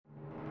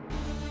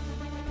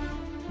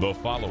The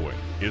following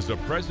is a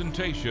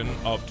presentation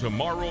of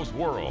Tomorrow's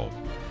World.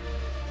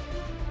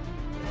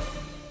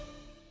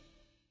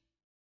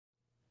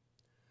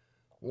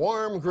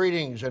 Warm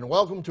greetings and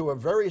welcome to a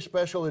very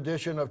special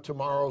edition of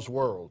Tomorrow's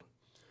World.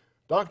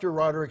 Dr.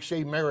 Roderick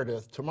C.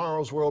 Meredith,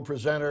 Tomorrow's World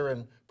presenter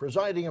and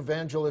presiding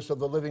evangelist of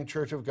the Living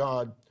Church of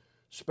God,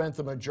 spent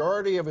the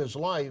majority of his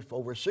life,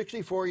 over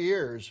 64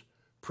 years,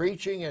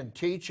 preaching and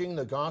teaching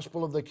the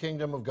gospel of the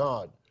kingdom of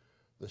God,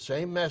 the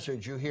same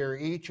message you hear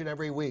each and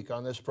every week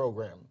on this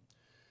program.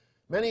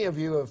 Many of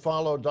you have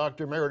followed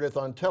Dr. Meredith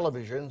on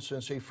television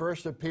since he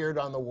first appeared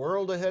on the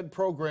World Ahead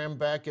program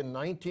back in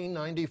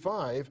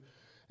 1995,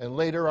 and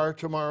later our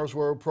Tomorrow's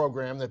World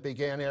program that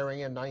began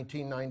airing in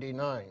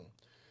 1999.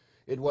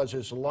 It was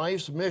his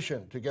life's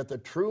mission to get the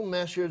true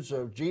message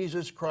of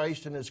Jesus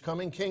Christ and his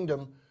coming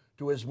kingdom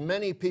to as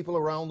many people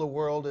around the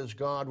world as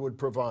God would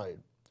provide.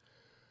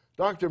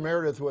 Dr.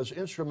 Meredith was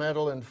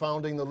instrumental in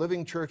founding the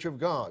Living Church of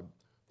God,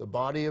 the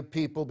body of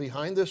people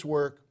behind this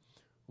work,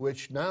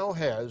 which now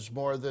has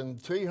more than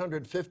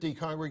 350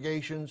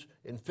 congregations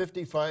in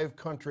 55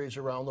 countries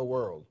around the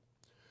world.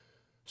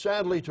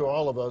 Sadly to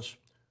all of us,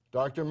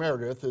 Dr.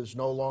 Meredith is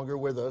no longer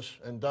with us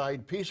and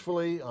died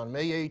peacefully on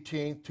May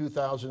 18,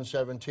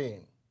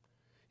 2017.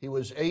 He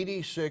was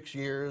 86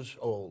 years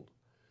old.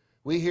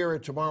 We here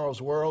at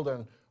Tomorrow's World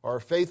and our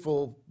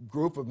faithful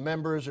group of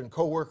members and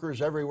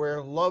co-workers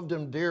everywhere loved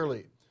him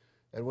dearly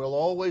and will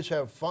always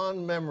have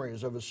fond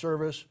memories of his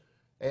service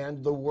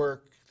and the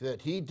work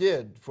that he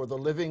did for the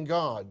living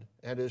God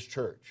and his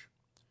church.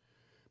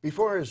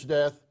 Before his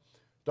death,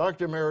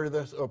 Dr.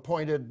 Meredith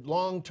appointed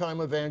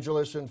longtime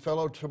evangelist and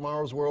fellow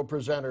Tomorrow's World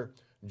presenter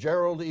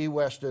Gerald E.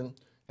 Weston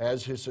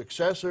as his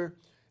successor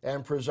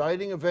and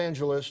presiding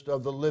evangelist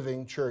of the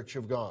Living Church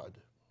of God.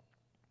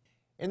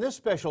 In this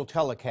special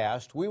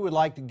telecast, we would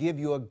like to give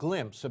you a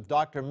glimpse of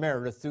Dr.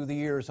 Meredith through the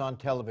years on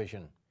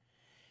television.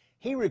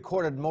 He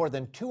recorded more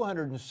than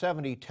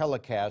 270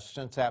 telecasts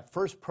since that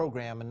first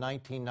program in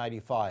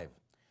 1995.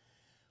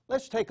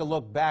 Let's take a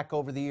look back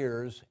over the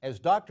years as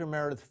Dr.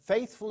 Meredith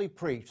faithfully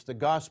preached the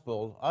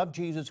gospel of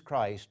Jesus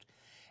Christ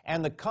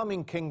and the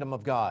coming kingdom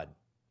of God.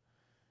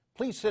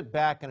 Please sit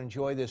back and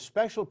enjoy this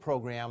special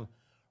program,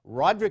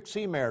 Roderick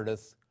C.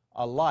 Meredith,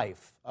 A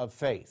Life of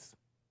Faith.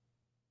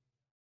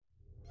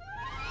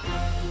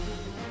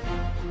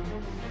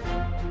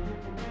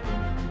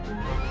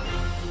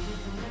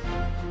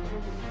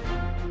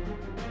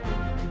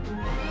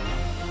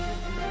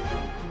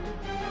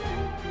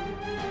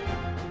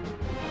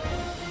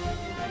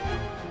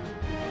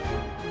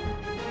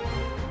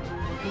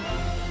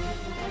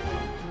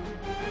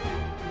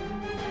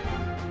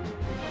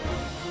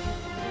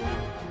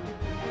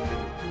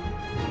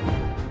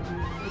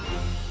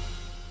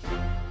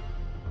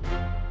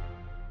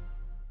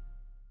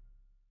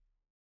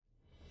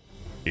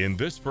 In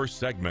this first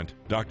segment,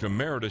 Dr.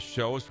 Meredith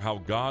shows how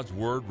God's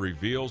Word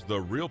reveals the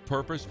real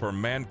purpose for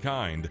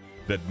mankind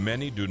that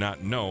many do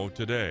not know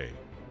today,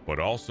 but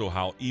also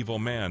how evil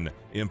men,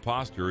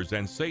 impostors,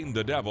 and Satan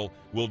the devil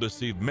will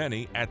deceive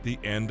many at the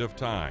end of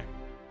time.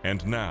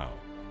 And now,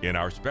 in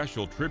our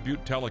special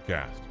tribute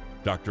telecast,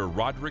 Dr.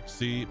 Roderick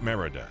C.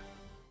 Meredith.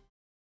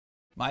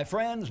 My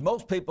friends,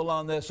 most people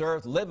on this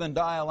earth live and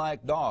die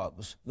like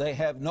dogs. They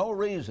have no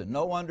reason,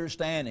 no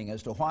understanding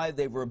as to why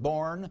they were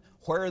born,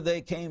 where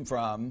they came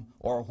from,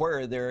 or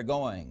where they're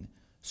going.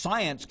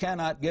 Science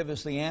cannot give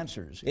us the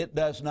answers. It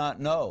does not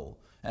know.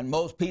 And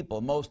most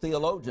people, most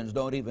theologians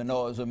don't even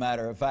know, as a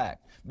matter of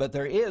fact. But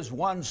there is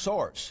one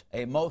source,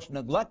 a most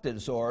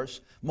neglected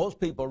source. Most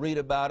people read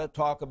about it,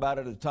 talk about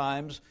it at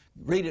times,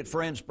 read it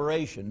for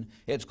inspiration.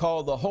 It's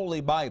called the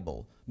Holy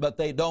Bible, but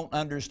they don't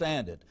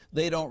understand it.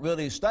 They don't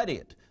really study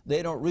it.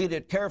 They don't read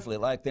it carefully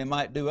like they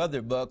might do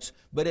other books,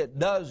 but it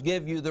does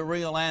give you the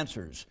real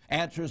answers,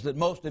 answers that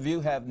most of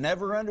you have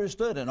never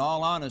understood, in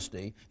all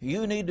honesty.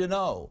 You need to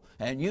know,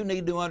 and you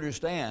need to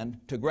understand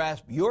to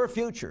grasp your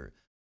future.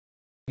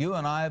 You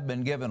and I have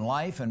been given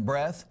life and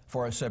breath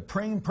for a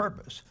supreme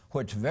purpose,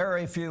 which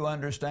very few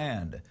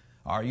understand.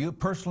 Are you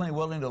personally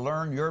willing to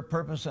learn your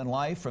purpose in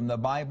life from the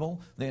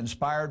Bible, the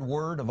inspired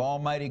Word of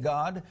Almighty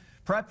God?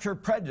 Perhaps you're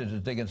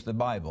prejudiced against the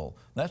Bible.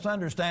 That's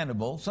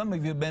understandable. Some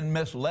of you have been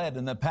misled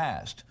in the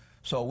past.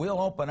 So we'll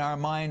open our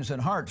minds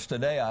and hearts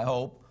today, I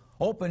hope.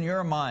 Open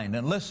your mind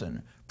and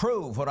listen.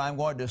 Prove what I'm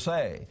going to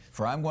say,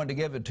 for I'm going to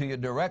give it to you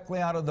directly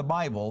out of the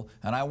Bible,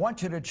 and I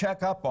want you to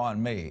check up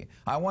on me.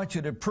 I want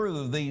you to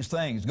prove these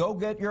things. Go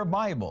get your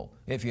Bible,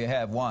 if you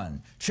have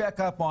one. Check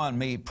up on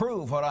me.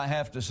 Prove what I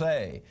have to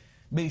say.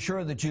 Be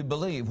sure that you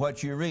believe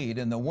what you read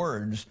in the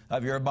words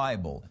of your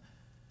Bible.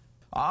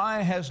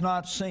 Eye has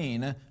not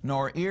seen,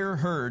 nor ear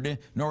heard,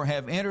 nor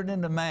have entered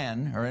into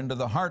man, or into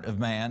the heart of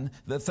man,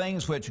 the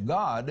things which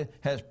God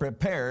has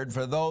prepared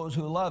for those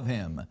who love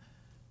Him.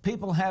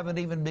 People haven't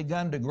even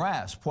begun to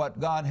grasp what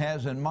God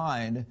has in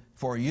mind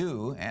for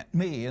you and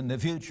me in the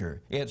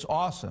future. It's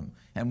awesome,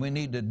 and we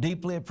need to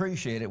deeply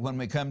appreciate it when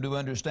we come to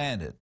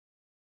understand it.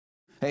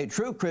 A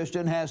true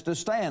Christian has to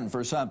stand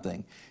for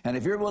something. And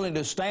if you're willing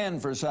to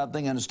stand for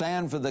something and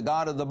stand for the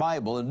God of the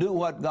Bible and do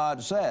what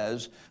God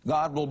says,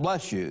 God will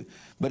bless you.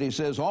 But he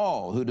says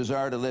all who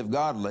desire to live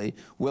godly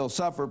will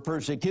suffer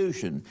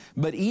persecution.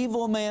 But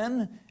evil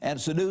men and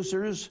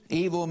seducers,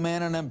 evil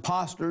men and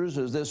impostors,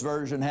 as this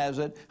version has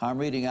it, I'm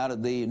reading out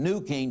of the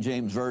New King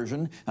James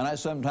Version, and I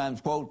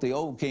sometimes quote the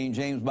Old King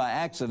James by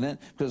accident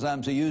because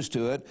I'm so used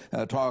to it,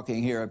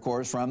 talking here, of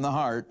course, from the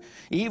heart.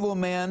 Evil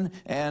men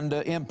and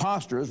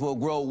impostors will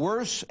grow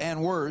worse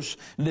and worse,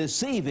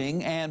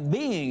 deceiving and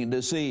being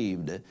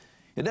deceived.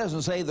 It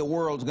doesn't say the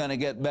world's going to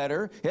get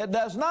better. It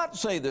does not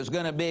say there's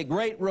going to be a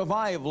great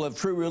revival of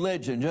true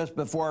religion just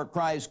before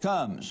Christ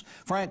comes.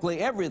 Frankly,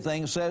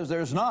 everything says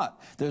there's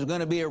not. There's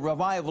going to be a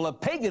revival of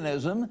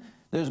paganism.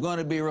 There's going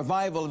to be a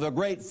revival of a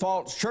great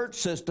false church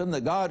system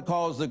that God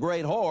calls the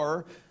great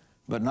whore,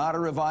 but not a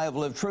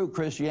revival of true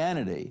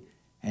Christianity.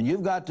 And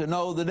you've got to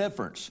know the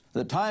difference.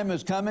 The time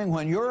is coming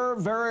when your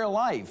very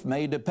life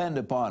may depend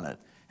upon it.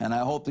 And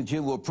I hope that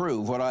you will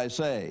prove what I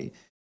say.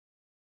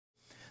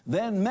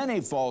 Then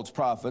many false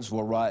prophets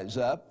will rise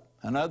up,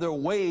 another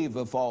wave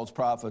of false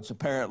prophets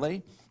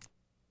apparently,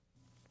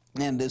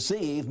 and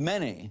deceive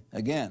many.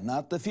 Again,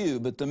 not the few,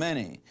 but the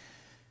many.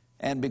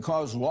 And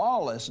because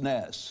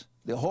lawlessness,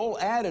 the whole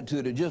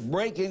attitude of just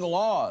breaking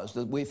laws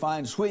that we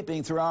find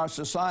sweeping through our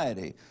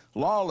society,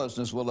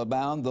 lawlessness will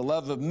abound, the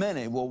love of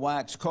many will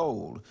wax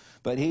cold.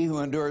 But he who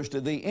endures to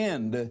the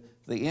end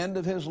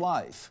of his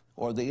life,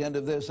 or the end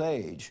of this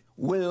age,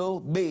 will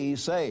be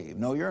saved.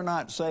 No, you're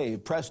not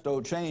saved, presto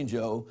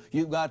changeo.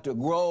 You've got to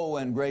grow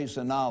in grace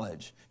and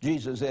knowledge.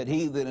 Jesus said,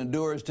 he that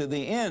endures to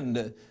the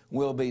end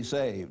will be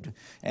saved.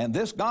 And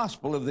this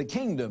gospel of the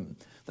kingdom,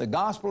 the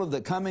gospel of the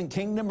coming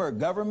kingdom or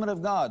government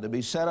of God to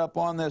be set up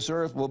on this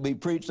earth, will be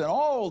preached in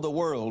all the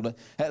world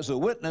as a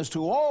witness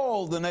to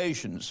all the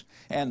nations.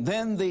 And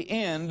then the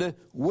end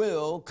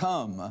will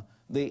come,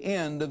 the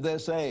end of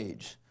this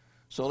age.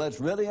 So let's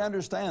really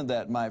understand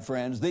that, my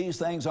friends. These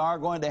things are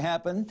going to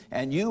happen,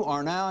 and you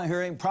are now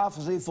hearing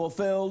prophecy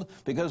fulfilled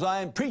because I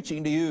am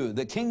preaching to you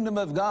the kingdom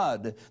of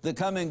God, the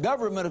coming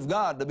government of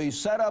God to be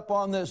set up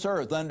on this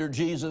earth under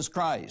Jesus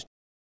Christ.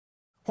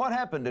 What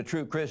happened to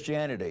true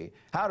Christianity?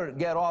 How did it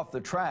get off the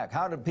track?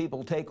 How did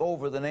people take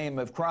over the name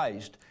of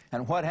Christ?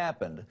 And what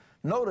happened?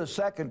 Notice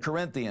 2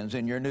 Corinthians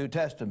in your New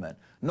Testament.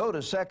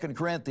 Notice 2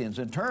 Corinthians,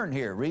 and turn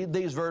here. Read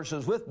these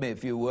verses with me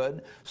if you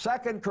would.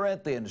 2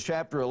 Corinthians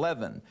chapter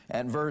 11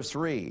 and verse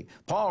 3.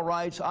 Paul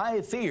writes,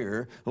 I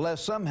fear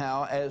lest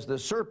somehow as the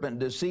serpent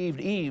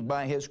deceived Eve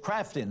by his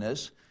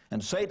craftiness,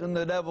 and Satan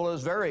the devil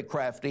is very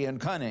crafty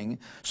and cunning,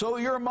 so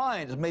your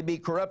minds may be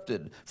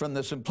corrupted from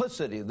the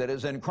simplicity that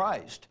is in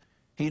Christ.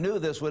 He knew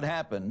this would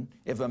happen.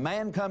 If a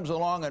man comes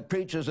along and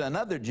preaches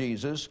another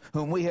Jesus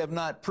whom we have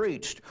not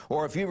preached,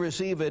 or if you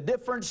receive a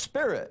different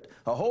spirit,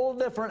 a whole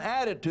different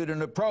attitude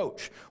and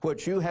approach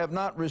which you have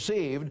not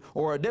received,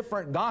 or a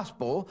different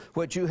gospel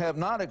which you have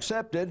not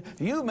accepted,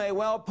 you may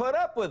well put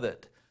up with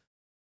it.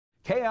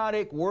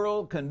 Chaotic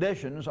world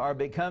conditions are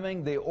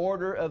becoming the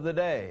order of the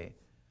day.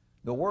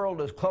 The world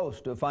is close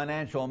to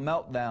financial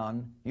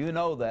meltdown. You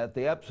know that.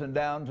 The ups and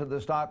downs of the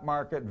stock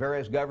market,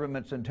 various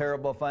governments in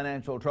terrible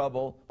financial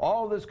trouble,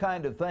 all this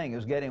kind of thing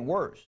is getting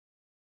worse.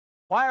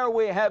 Why are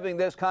we having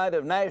this kind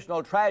of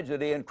national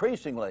tragedy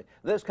increasingly,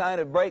 this kind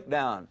of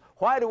breakdown?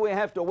 Why do we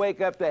have to wake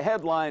up to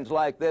headlines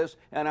like this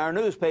in our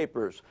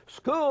newspapers?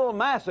 School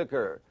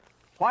massacre.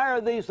 Why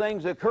are these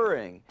things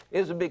occurring?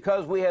 Is it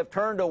because we have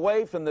turned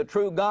away from the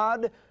true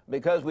God?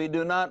 Because we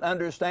do not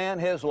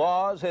understand His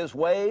laws, His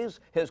ways,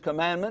 His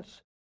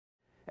commandments?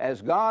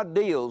 As God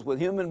deals with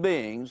human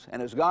beings,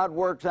 and as God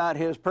works out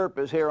His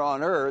purpose here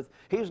on earth,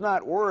 He's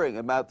not worrying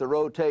about the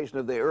rotation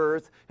of the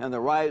earth and the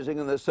rising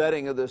and the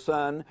setting of the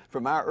sun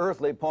from our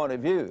earthly point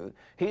of view.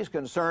 He's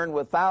concerned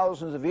with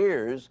thousands of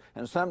years,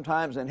 and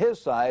sometimes in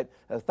His sight,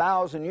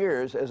 1,000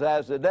 years is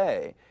as a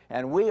day.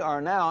 And we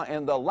are now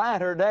in the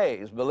latter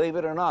days, believe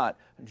it or not,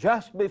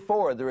 just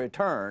before the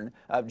return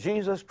of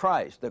Jesus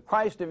Christ, the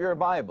Christ of your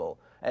Bible,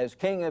 as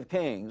King of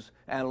Kings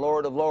and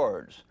Lord of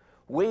Lords.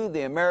 We,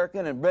 the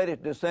American and British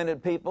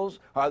descended peoples,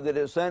 are the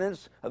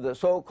descendants of the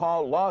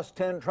so-called lost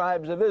 10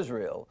 tribes of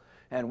Israel.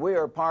 And we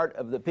are part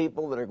of the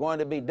people that are going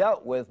to be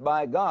dealt with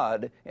by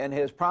God in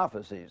His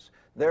prophecies.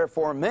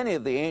 Therefore, many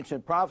of the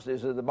ancient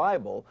prophecies of the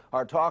Bible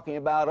are talking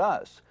about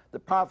us, the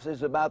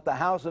prophecies about the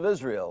house of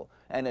Israel.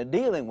 And in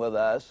dealing with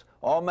us,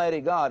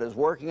 Almighty God is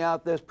working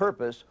out this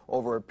purpose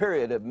over a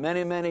period of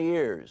many, many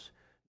years.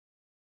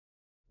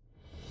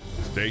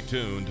 Stay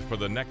tuned for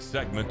the next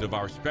segment of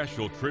our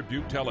special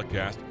tribute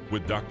telecast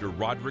with Dr.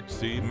 Roderick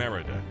C.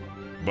 Meredith.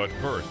 But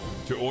first,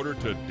 to order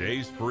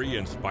today's free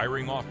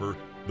inspiring offer,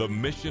 The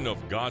Mission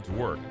of God's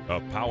Work, a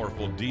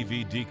powerful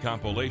DVD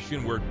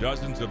compilation where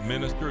dozens of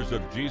ministers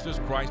of Jesus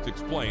Christ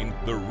explain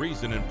the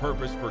reason and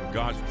purpose for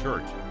God's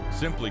church.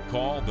 Simply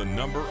call the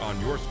number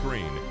on your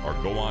screen or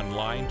go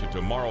online to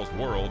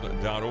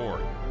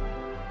tomorrowsworld.org.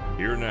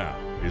 Here now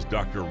is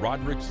Dr.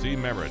 Roderick C.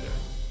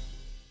 Meredith.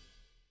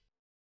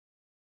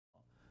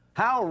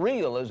 How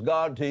real is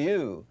God to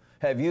you?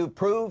 Have you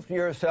proved to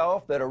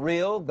yourself that a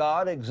real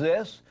God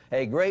exists,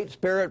 a great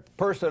spirit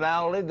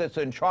personality that's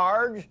in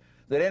charge,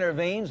 that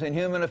intervenes in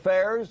human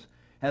affairs,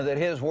 and that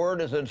His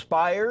Word is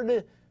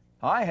inspired?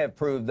 I have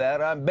proved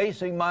that. I'm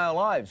basing my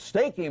life,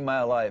 staking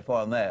my life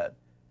on that.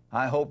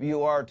 I hope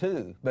you are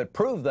too. But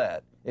prove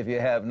that if you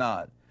have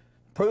not.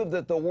 Prove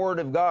that the Word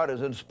of God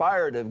is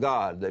inspired of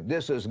God, that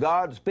this is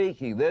God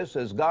speaking. This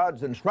is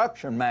God's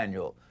instruction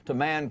manual to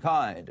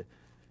mankind.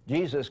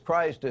 Jesus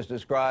Christ is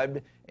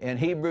described in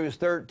Hebrews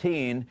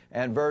 13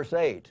 and verse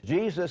 8.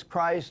 Jesus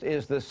Christ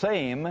is the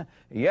same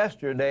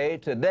yesterday,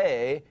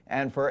 today,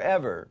 and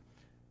forever.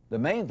 The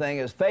main thing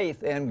is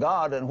faith in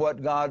God and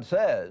what God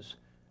says.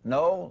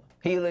 No,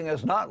 healing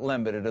is not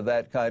limited to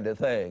that kind of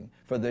thing.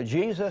 For the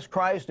Jesus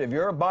Christ of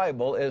your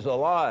Bible is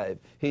alive.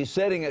 He's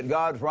sitting at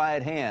God's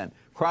right hand.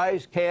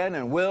 Christ can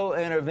and will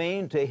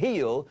intervene to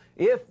heal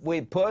if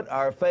we put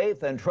our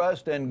faith and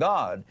trust in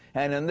God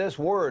and in this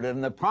Word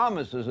and the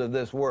promises of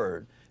this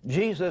Word.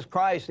 Jesus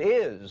Christ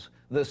is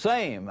the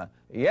same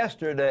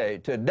yesterday,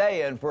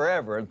 today, and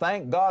forever, and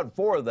thank God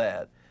for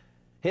that.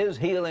 His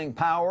healing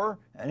power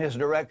and His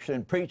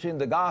direction preaching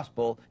the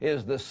gospel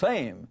is the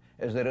same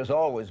as it has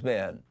always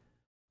been.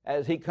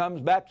 As He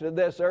comes back to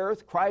this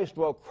earth, Christ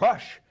will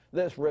crush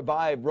this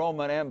revived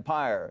Roman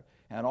Empire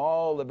and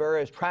all the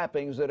various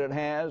trappings that it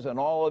has and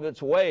all of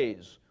its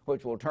ways,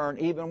 which will turn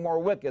even more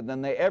wicked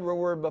than they ever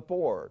were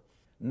before.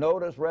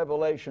 Notice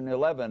Revelation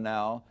 11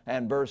 now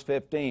and verse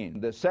 15.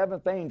 The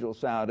seventh angel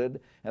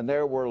sounded, and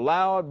there were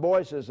loud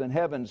voices in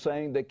heaven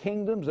saying, the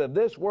kingdoms of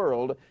this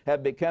world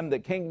have become the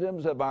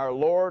kingdoms of our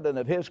Lord and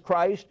of His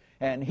Christ,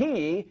 and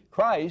He,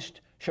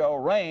 Christ, shall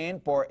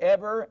reign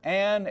forever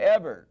and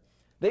ever.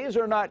 These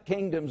are not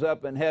kingdoms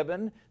up in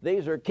heaven.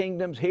 These are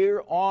kingdoms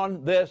here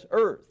on this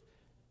earth.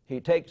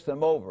 He takes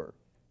them over,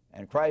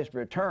 and Christ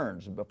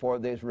returns before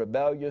these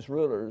rebellious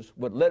rulers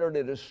would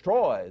literally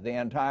destroy the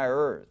entire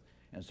earth.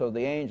 And so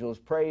the angels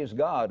praise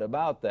God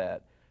about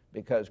that,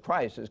 because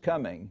Christ is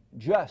coming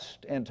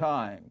just in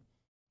time.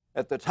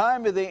 At the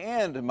time of the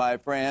end, my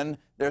friend,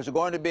 there's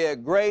going to be a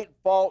great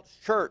false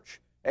church,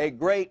 a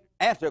great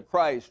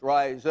antichrist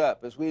rise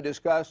up, as we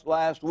discussed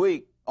last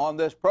week on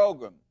this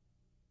program.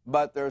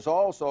 But there's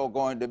also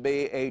going to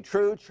be a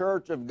true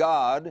church of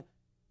God,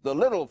 the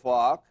little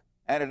flock,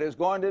 and it is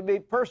going to be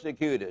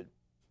persecuted.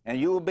 And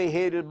you will be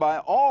hated by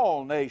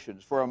all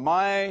nations for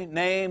my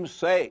name's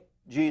sake,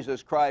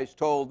 Jesus Christ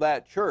told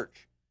that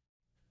church.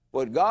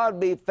 Would God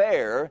be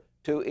fair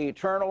to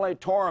eternally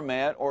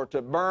torment or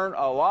to burn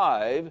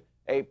alive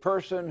a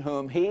person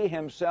whom He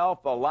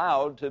Himself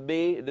allowed to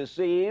be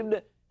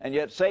deceived, and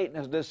yet Satan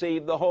has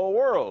deceived the whole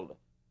world?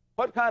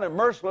 What kind of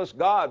merciless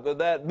God would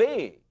that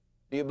be?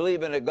 Do you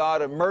believe in a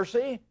God of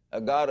mercy,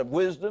 a God of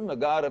wisdom, a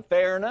God of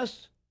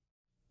fairness?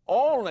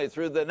 Only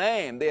through the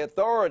name, the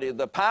authority,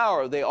 the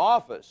power, the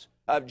office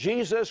of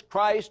Jesus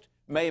Christ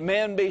may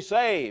men be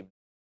saved.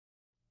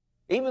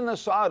 Even the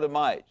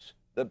sodomites,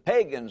 the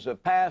pagans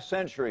of past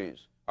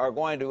centuries, are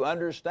going to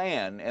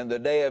understand in the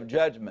day of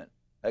judgment.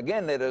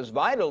 Again, it is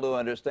vital to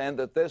understand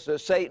that this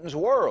is Satan's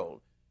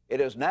world. It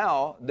is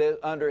now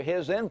under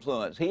his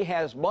influence. He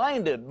has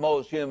blinded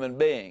most human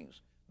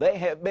beings. They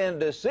have been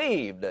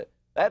deceived.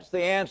 That's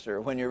the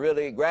answer when you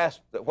really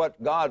grasp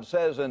what God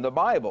says in the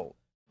Bible.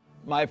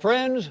 My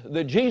friends,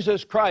 the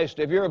Jesus Christ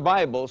of your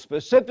Bible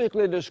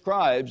specifically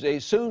describes a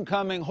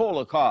soon-coming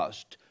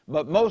Holocaust,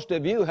 but most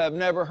of you have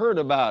never heard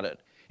about it.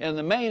 In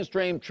the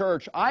mainstream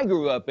church I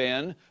grew up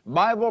in,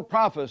 Bible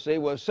prophecy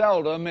was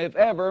seldom, if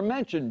ever,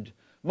 mentioned.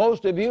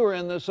 Most of you are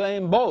in the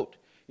same boat.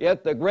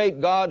 Yet the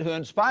great God who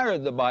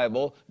inspired the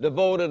Bible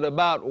devoted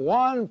about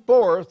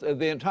 1/4 of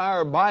the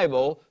entire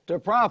Bible to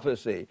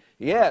prophecy.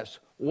 Yes,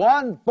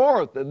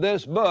 1/4 of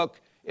this book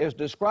is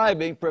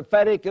describing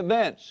prophetic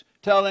events,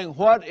 telling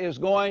what is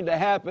going to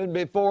happen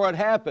before it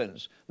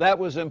happens. That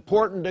was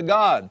important to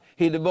God.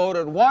 He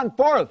devoted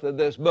 1/4 of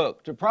this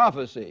book to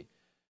prophecy.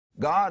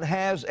 God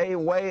has a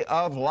way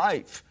of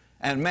life,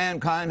 and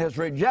mankind has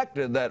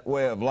rejected that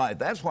way of life.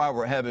 That's why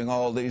we're having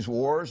all these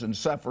wars and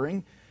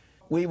suffering.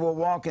 We will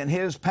walk in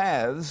His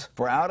paths,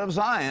 for out of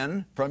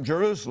Zion, from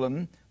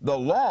Jerusalem, the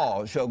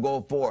law shall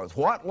go forth.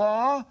 What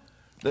law?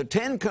 The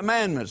 10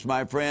 Commandments,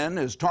 my friend,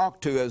 is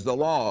talked to as the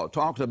law,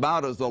 talked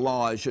about as the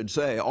law, I should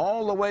say,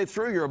 all the way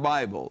through your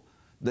Bible.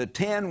 The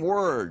 10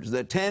 words,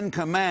 the 10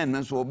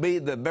 Commandments will be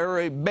the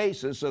very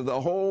basis of the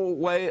whole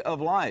way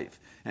of life.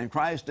 And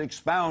Christ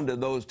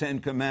expounded those 10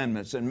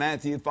 Commandments in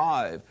Matthew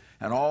 5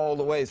 and all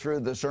the way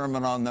through the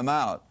Sermon on the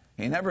Mount.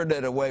 He never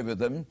did away with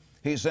them.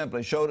 He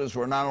simply showed us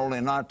we're not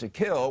only not to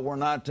kill, we're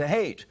not to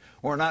hate,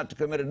 we're not to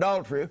commit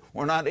adultery,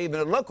 we're not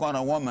even to look on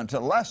a woman to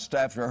lust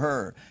after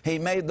her. He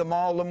made them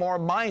all the more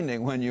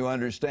binding when you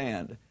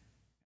understand.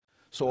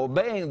 So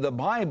obeying the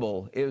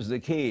Bible is the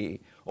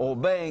key.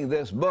 Obeying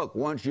this book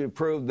once you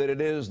prove that it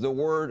is the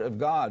Word of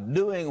God,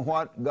 doing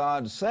what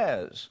God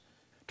says.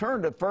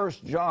 Turn to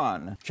 1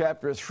 John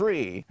chapter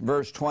 3,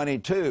 verse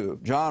 22.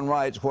 John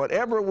writes,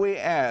 whatever we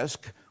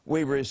ask,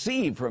 we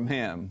receive from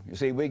Him. You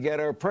see, we get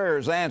our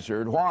prayers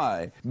answered.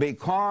 Why?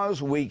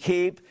 Because we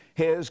keep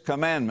His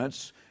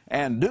commandments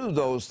and do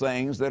those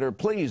things that are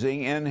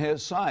pleasing in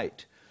His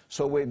sight.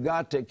 So we've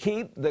got to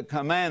keep the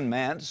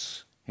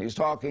commandments. He's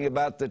talking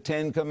about the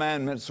 10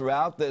 commandments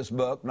throughout this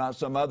book, not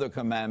some other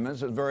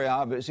commandments. It's very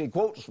obvious. He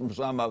quotes from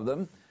some of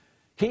them.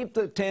 Keep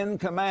the 10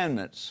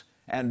 commandments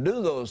and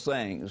do those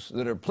things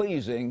that are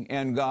pleasing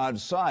in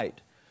God's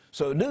sight.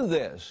 So do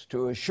this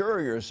to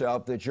assure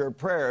yourself that your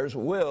prayers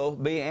will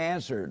be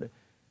answered.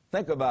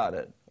 Think about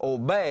it.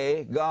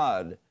 Obey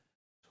God.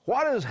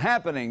 What is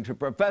happening to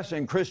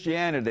professing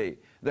Christianity?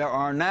 There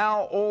are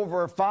now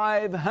over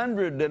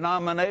 500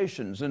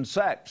 denominations and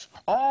sects,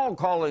 all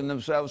calling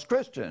themselves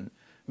Christian.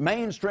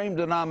 Mainstream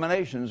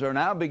denominations are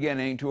now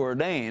beginning to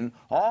ordain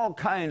all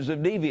kinds of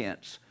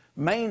deviants.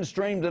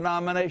 Mainstream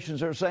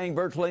denominations are saying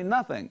virtually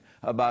nothing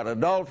about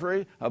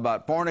adultery,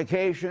 about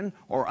fornication,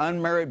 or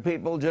unmarried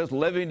people just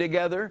living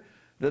together.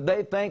 Do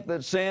they think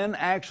that sin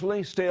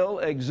actually still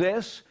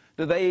exists?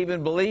 Do they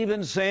even believe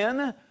in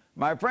sin?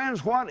 My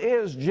friends, what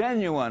is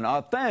genuine,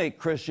 authentic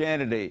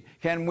Christianity?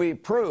 Can we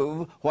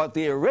prove what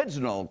the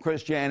original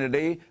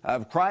Christianity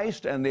of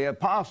Christ and the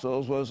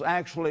apostles was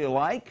actually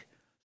like?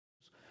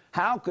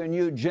 How can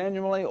you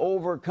genuinely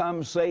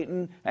overcome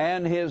Satan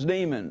and his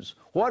demons?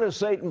 What is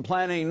Satan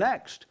planning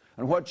next?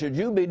 And what should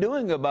you be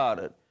doing about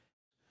it?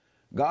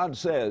 God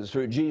says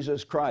through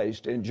Jesus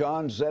Christ in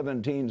John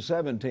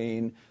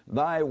 17:17,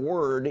 "Thy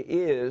word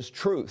is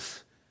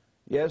truth."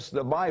 Yes,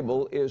 the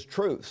Bible is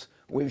truth.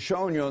 We've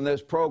shown you on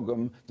this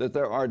program that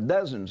there are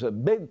dozens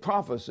of big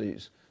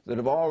prophecies that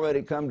have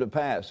already come to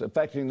pass,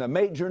 affecting the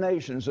major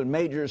nations and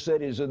major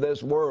cities of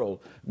this world.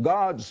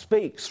 God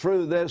speaks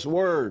through this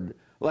word.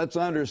 Let's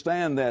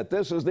understand that.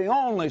 This is the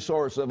only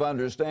source of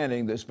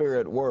understanding the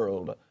spirit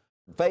world.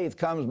 Faith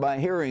comes by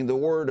hearing the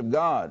word of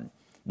God,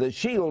 the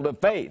shield of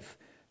faith,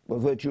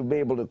 with which you'll be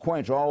able to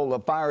quench all the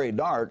fiery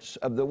darts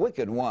of the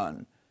wicked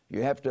one.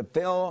 You have to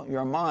fill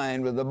your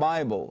mind with the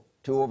Bible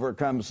to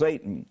overcome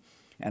Satan,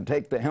 and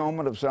take the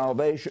helmet of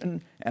salvation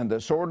and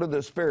the sword of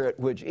the Spirit,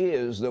 which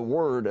is the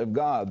Word of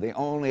God, the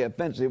only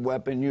offensive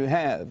weapon you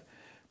have.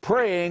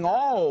 Praying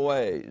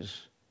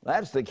always.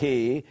 That's the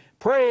key.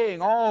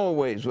 Praying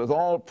always with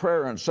all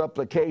prayer and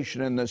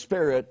supplication in the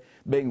Spirit,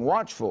 being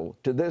watchful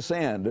to this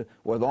end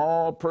with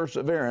all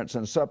perseverance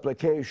and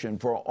supplication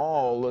for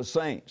all the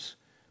saints.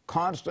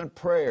 Constant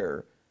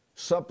prayer,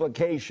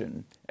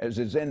 supplication, as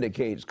it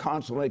indicates,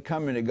 constantly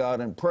coming to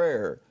God in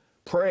prayer,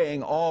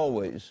 praying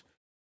always.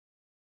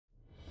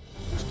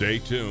 Stay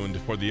tuned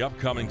for the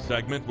upcoming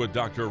segment with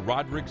Dr.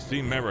 Roderick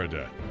C.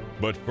 Meredith.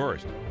 But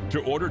first,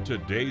 to order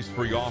today's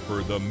free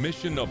offer, The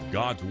Mission of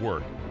God's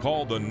Work,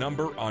 call the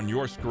number on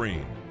your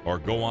screen or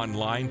go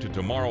online to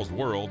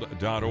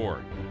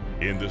tomorrowsworld.org.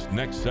 In this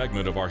next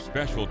segment of our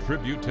special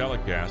tribute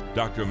telecast,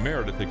 Dr.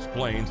 Meredith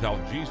explains how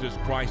Jesus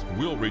Christ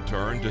will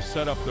return to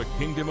set up the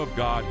kingdom of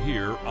God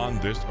here on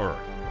this earth.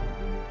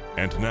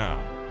 And now,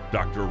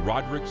 Dr.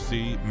 Roderick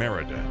C.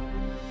 Meredith.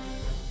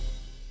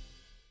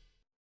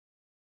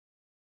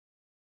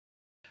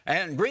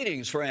 And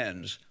greetings,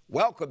 friends.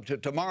 Welcome to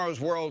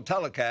Tomorrow's World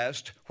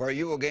telecast, where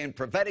you will gain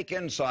prophetic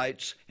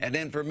insights and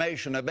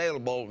information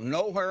available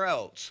nowhere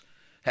else.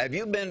 Have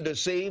you been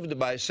deceived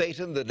by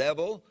Satan the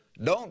devil?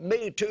 Don't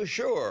be too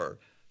sure,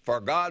 for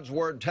God's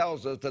Word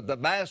tells us that the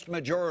vast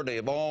majority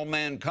of all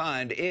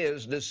mankind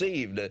is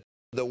deceived.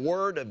 The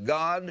Word of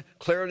God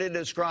clearly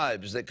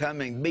describes the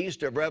coming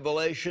beast of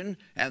Revelation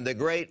and the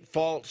great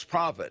false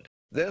prophet.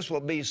 This will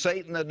be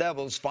Satan the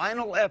devil's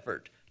final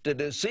effort to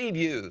deceive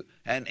you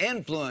and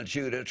influence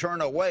you to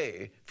turn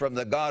away from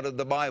the God of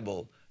the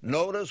Bible.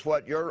 Notice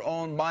what your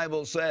own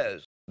Bible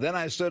says. Then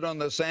I stood on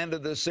the sand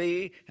of the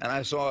sea, and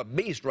I saw a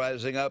beast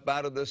rising up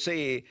out of the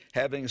sea,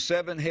 having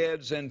 7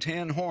 heads and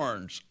 10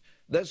 horns.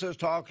 This is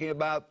talking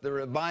about the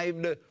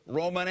revived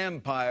Roman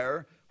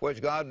Empire,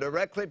 which God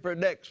directly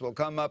predicts will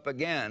come up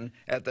again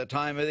at the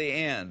time of the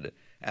end.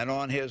 And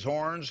on his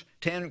horns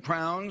 10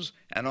 crowns,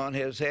 and on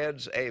his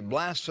heads a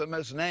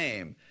blasphemous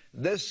name.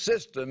 This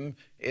system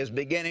is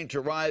beginning to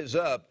rise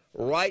up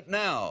right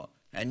now,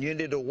 and you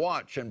need to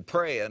watch and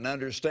pray and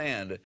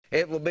understand.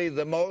 It will be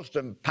the most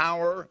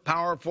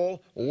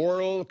powerful,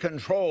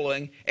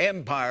 world-controlling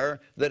empire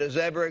that has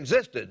ever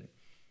existed.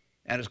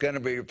 And it's going to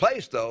be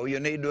replaced, though, you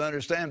need to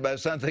understand, by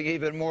something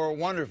even more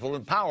wonderful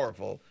and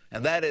powerful,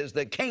 and that is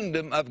the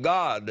kingdom of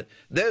God.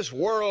 This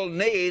world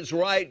needs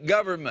right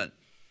government,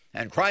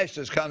 and Christ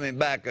is coming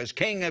back as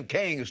King of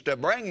Kings to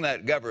bring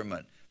that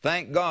government.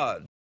 Thank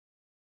God.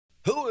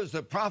 Who is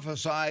the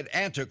prophesied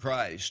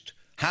Antichrist?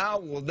 How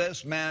will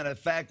this man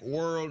affect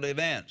world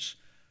events?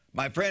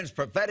 My friends,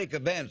 prophetic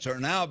events are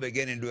now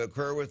beginning to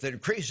occur with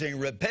increasing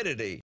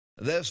rapidity.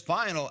 This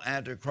final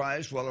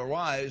Antichrist will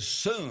arise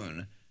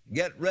soon.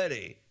 Get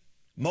ready.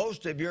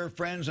 Most of your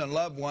friends and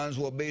loved ones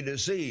will be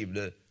deceived.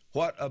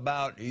 What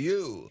about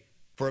you?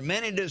 For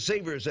many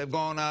deceivers have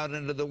gone out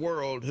into the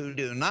world who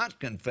do not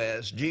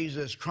confess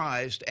Jesus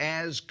Christ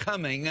as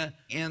coming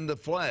in the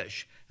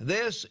flesh.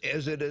 This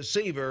is a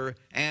deceiver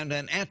and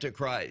an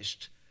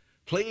antichrist.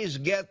 Please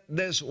get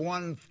this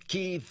one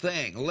key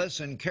thing.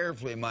 Listen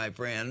carefully, my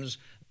friends.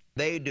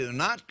 They do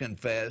not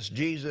confess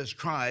Jesus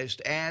Christ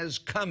as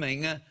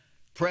coming,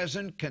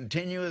 present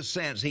continuous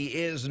sense. He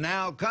is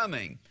now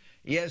coming.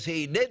 Yes,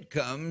 he did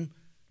come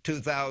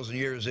 2,000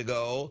 years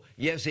ago.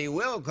 Yes, he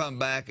will come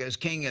back as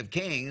King of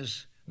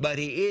Kings, but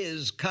he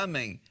is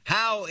coming.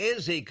 How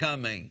is he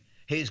coming?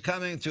 He's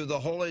coming through the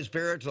Holy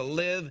Spirit to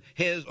live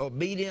his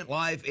obedient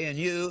life in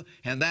you,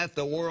 and that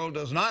the world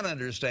does not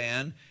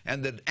understand,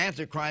 and the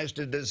Antichrist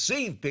to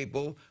deceive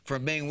people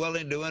from being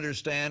willing to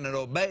understand and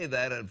obey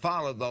that and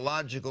follow the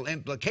logical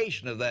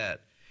implication of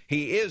that.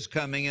 He is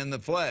coming in the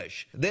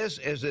flesh. This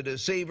is a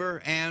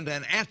deceiver and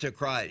an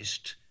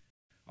Antichrist.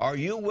 Are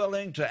you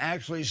willing to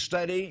actually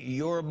study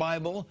your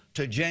Bible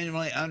to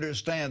genuinely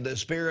understand the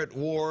spirit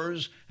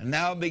wars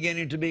now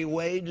beginning to be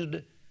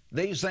waged?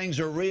 These things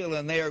are real,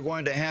 and they are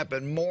going to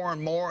happen more and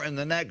more in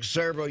the next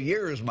several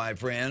years, my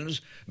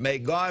friends. May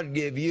God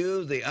give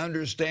you the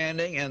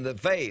understanding and the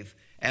faith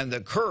and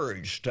the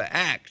courage to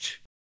act.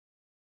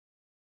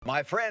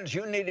 My friends,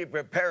 you need to be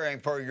preparing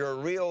for your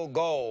real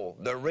goal,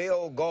 the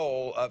real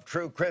goal of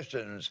true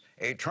Christians,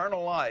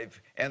 eternal life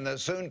in the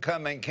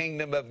soon-coming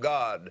kingdom of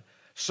God.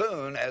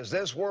 Soon, as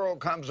this world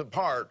comes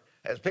apart,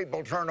 as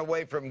people turn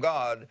away from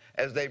God,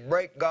 as they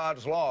break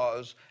God's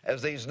laws,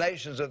 as these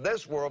nations of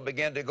this world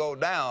begin to go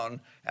down,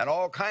 and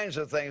all kinds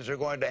of things are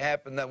going to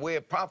happen that we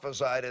have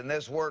prophesied in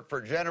this work for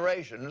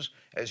generations.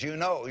 As you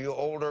know, you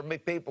older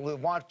people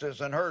who've watched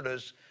us and heard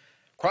us,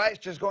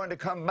 Christ is going to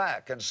come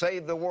back and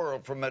save the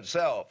world from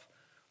itself.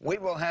 We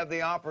will have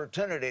the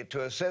opportunity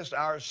to assist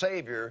our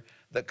Savior,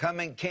 the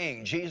coming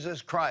King,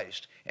 Jesus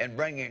Christ, in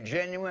bringing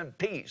genuine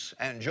peace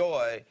and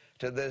joy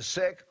to this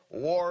sick,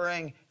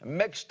 warring,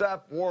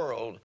 mixed-up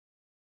world.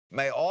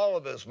 May all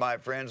of us, my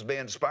friends, be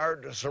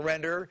inspired to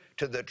surrender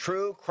to the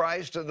true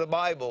Christ of the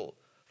Bible.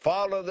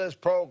 Follow this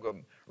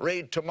program.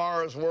 Read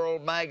Tomorrow's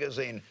World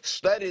magazine.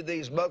 Study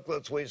these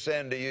booklets we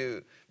send to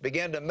you.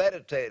 Begin to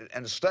meditate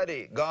and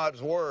study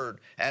God's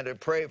Word and to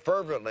pray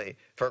fervently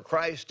for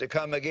Christ to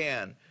come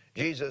again.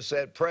 Jesus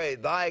said, pray,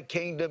 thy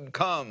kingdom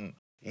come.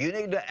 You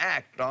need to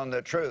act on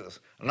the truth,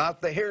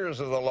 not the hearers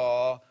of the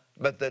law,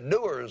 but the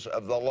doers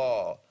of the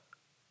law.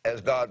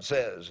 As God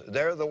says,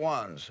 they're the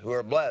ones who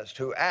are blessed,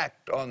 who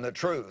act on the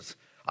truth.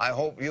 I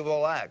hope you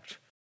will act.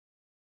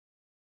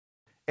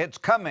 It's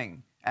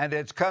coming, and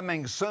it's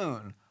coming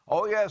soon.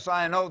 Oh, yes,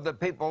 I know that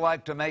people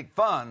like to make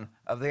fun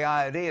of the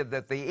idea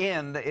that the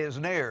end is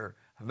near.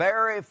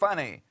 Very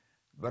funny.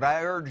 But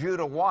I urge you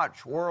to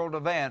watch world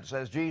events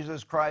as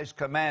Jesus Christ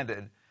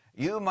commanded.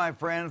 You, my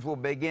friends, will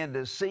begin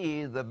to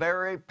see the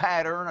very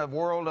pattern of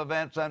world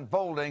events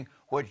unfolding,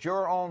 which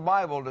your own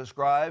Bible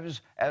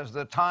describes as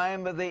the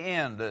time of the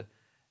end.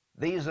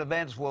 These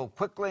events will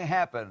quickly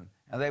happen,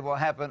 and they will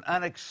happen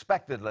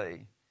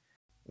unexpectedly.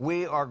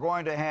 We are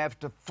going to have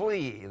to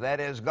flee. That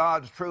is,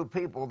 God's true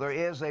people. There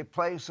is a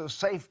place of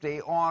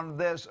safety on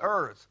this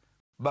earth.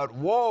 But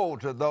woe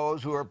to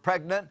those who are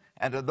pregnant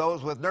and to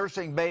those with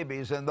nursing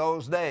babies in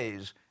those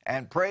days.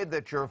 And pray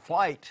that your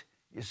flight,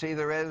 you see,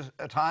 there is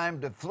a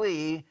time to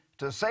flee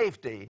to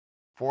safety.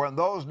 For in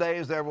those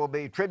days there will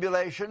be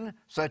tribulation,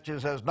 such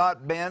as has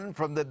not been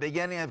from the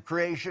beginning of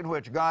creation,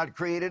 which God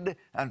created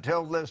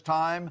until this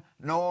time,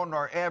 no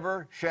nor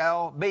ever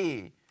shall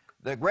be.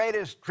 The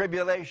greatest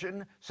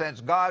tribulation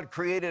since God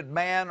created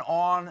man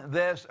on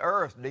this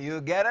earth. Do you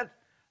get it?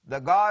 The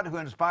God who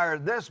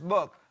inspired this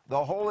book,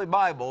 the Holy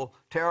Bible,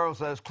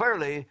 tells us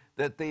clearly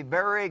that the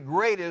very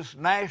greatest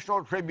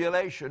national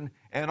tribulation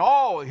in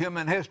all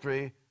human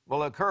history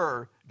will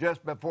occur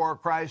just before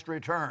Christ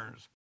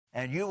returns.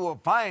 And you will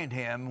find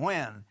him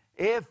when?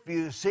 If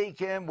you seek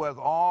him with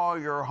all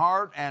your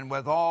heart and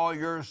with all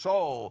your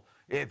soul.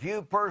 If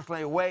you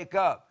personally wake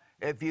up,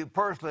 if you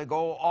personally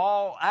go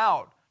all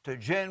out to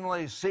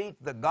genuinely seek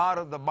the God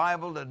of the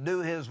Bible to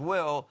do his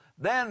will,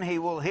 then he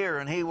will hear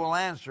and he will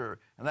answer.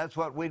 And that's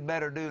what we'd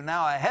better do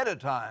now ahead of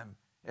time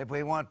if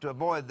we want to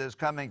avoid this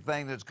coming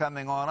thing that's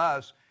coming on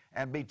us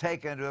and be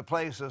taken to a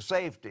place of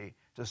safety,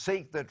 to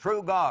seek the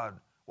true God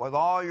with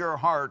all your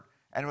heart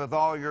and with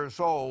all your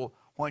soul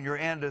when you're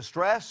in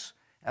distress,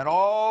 and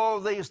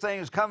all these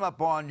things come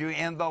upon you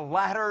in the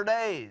latter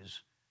days,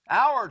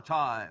 our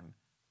time.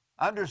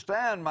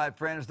 Understand, my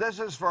friends, this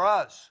is for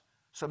us.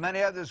 So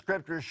many other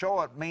scriptures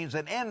show it means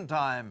an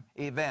end-time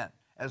event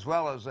as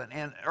well as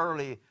an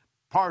early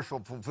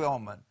partial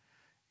fulfillment.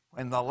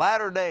 In the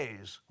latter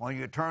days, when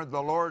you turn to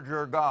the Lord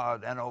your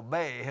God and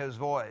obey his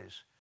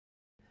voice,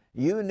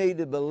 you need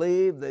to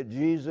believe that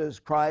Jesus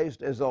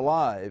Christ is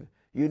alive.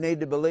 You need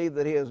to believe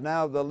that he is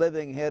now the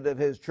living head of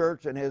his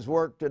church and his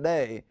work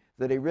today,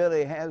 that he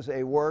really has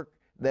a work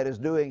that is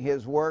doing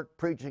his work,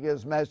 preaching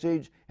his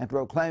message, and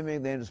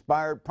proclaiming the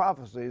inspired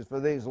prophecies for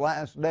these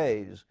last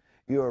days.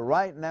 You are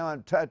right now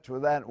in touch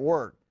with that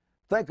work.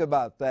 Think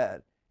about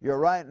that. You're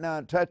right now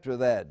in touch with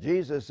that.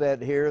 Jesus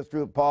said here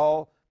through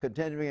Paul,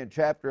 continuing in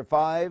chapter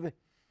 5,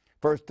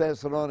 1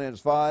 Thessalonians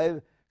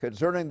 5,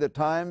 concerning the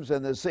times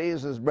and the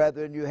seasons,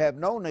 brethren, you have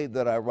no need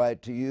that I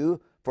write to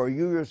you, for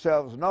you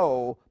yourselves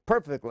know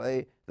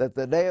perfectly that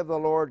the day of the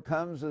Lord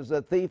comes as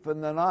a thief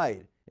in the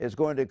night. It's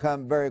going to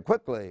come very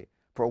quickly.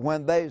 For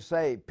when they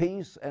say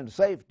peace and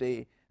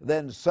safety,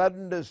 then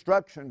sudden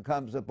destruction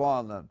comes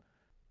upon them.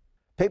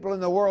 People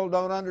in the world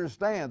don't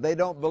understand. They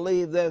don't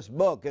believe this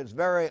book. It's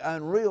very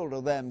unreal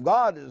to them.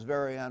 God is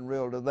very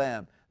unreal to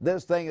them.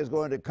 This thing is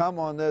going to come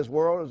on this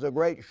world as a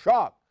great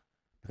shock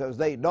because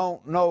they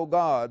don't know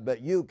God,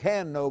 but you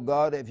can know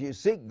God if you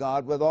seek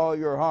God with all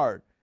your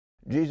heart.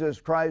 Jesus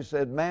Christ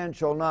said, man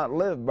shall not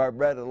live by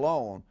bread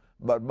alone,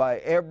 but by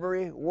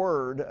every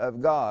word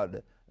of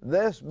God.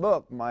 This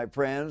book, my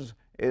friends,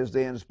 is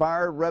the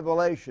inspired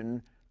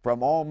revelation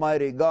from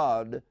Almighty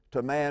God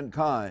to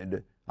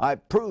mankind. I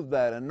proved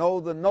that and know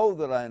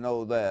that I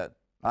know that.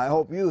 I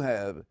hope you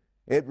have.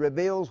 It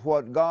reveals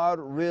what God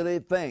really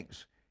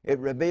thinks. It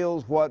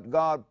reveals what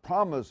God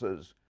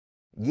promises.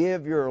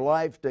 Give your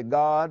life to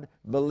God.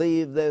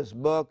 Believe this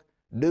book.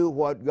 Do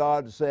what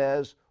God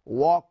says.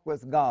 Walk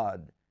with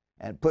God.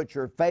 And put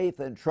your faith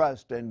and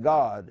trust in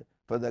God.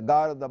 For the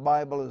God of the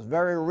Bible is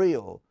very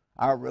real.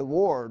 Our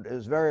reward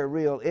is very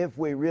real if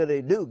we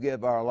really do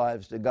give our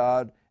lives to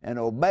God and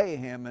obey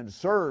Him and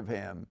serve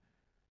Him.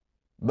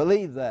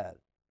 Believe that.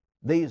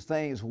 These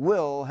things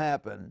will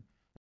happen.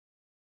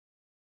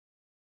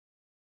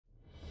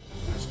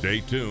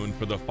 Stay tuned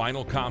for the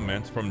final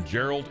comments from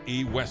Gerald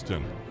E.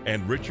 Weston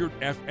and Richard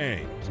F.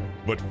 Ames.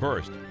 But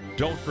first,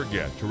 don't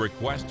forget to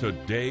request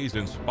today's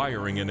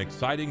inspiring and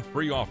exciting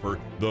free offer,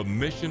 The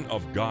Mission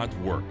of God's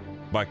Work,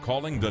 by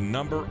calling the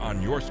number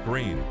on your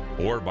screen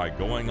or by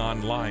going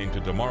online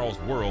to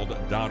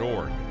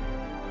tomorrowsworld.org.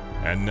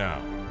 And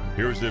now,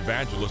 here's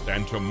evangelist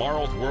and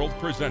Tomorrow's World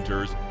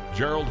presenters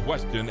Gerald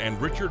Weston and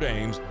Richard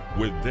Ames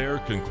with their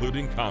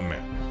concluding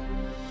comments.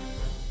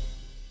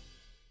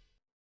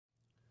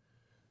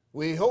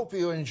 We hope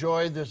you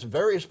enjoyed this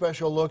very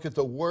special look at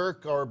the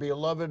work our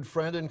beloved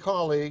friend and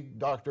colleague,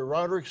 Dr.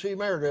 Roderick C.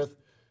 Meredith,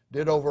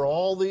 did over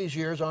all these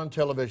years on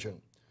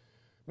television.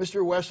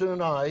 Mr. Weston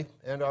and I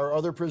and our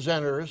other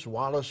presenters,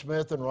 Wallace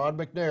Smith and Rod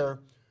McNair,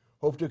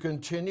 hope to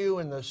continue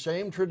in the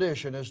same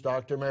tradition as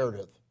Dr.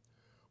 Meredith.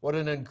 What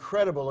an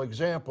incredible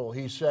example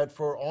he set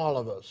for all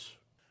of us.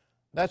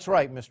 That's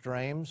right, Mr.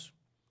 Ames.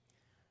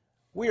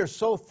 We are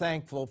so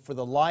thankful for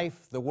the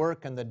life, the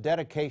work, and the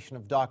dedication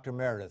of Dr.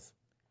 Meredith.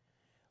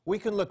 We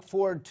can look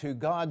forward to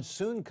God's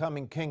soon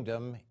coming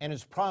kingdom and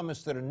His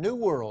promise that a new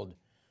world,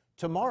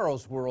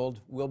 tomorrow's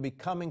world, will be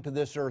coming to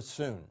this earth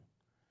soon.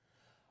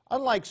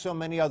 Unlike so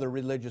many other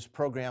religious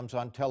programs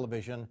on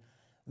television,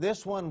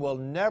 this one will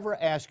never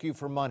ask you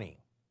for money.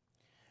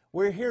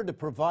 We're here to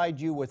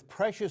provide you with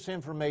precious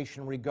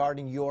information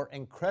regarding your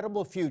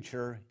incredible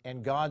future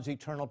and God's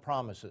eternal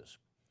promises.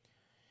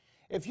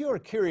 If you are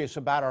curious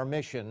about our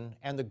mission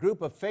and the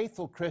group of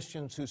faithful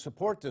Christians who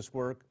support this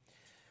work,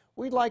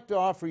 we'd like to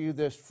offer you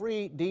this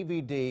free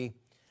DVD,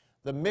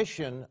 The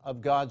Mission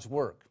of God's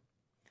Work.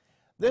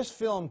 This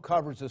film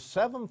covers the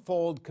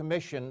sevenfold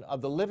commission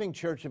of the Living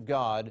Church of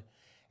God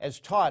as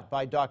taught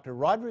by Dr.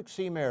 Roderick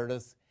C.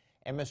 Meredith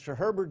and Mr.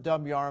 Herbert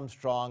W.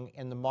 Armstrong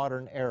in the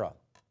modern era.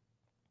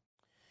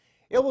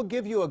 It will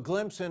give you a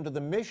glimpse into the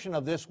mission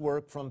of this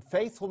work from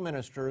faithful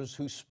ministers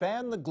who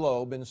span the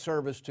globe in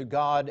service to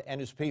God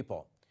and His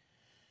people.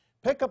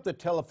 Pick up the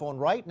telephone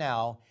right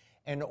now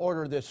and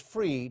order this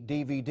free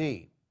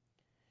DVD.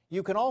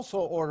 You can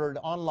also order it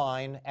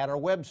online at our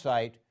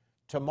website,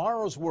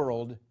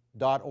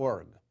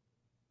 tomorrowsworld.org.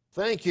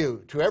 Thank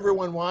you to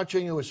everyone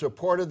watching who has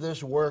supported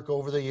this work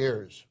over the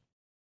years.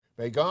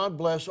 May God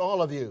bless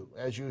all of you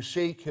as you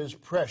seek His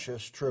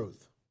precious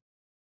truth.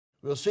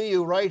 We'll see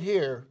you right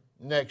here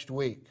next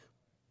week.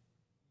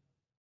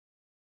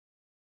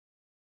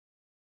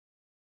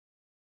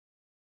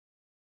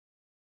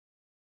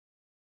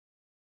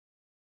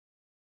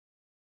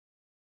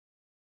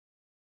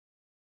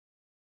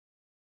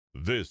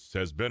 This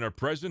has been a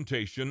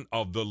presentation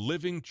of the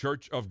Living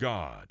Church of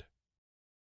God.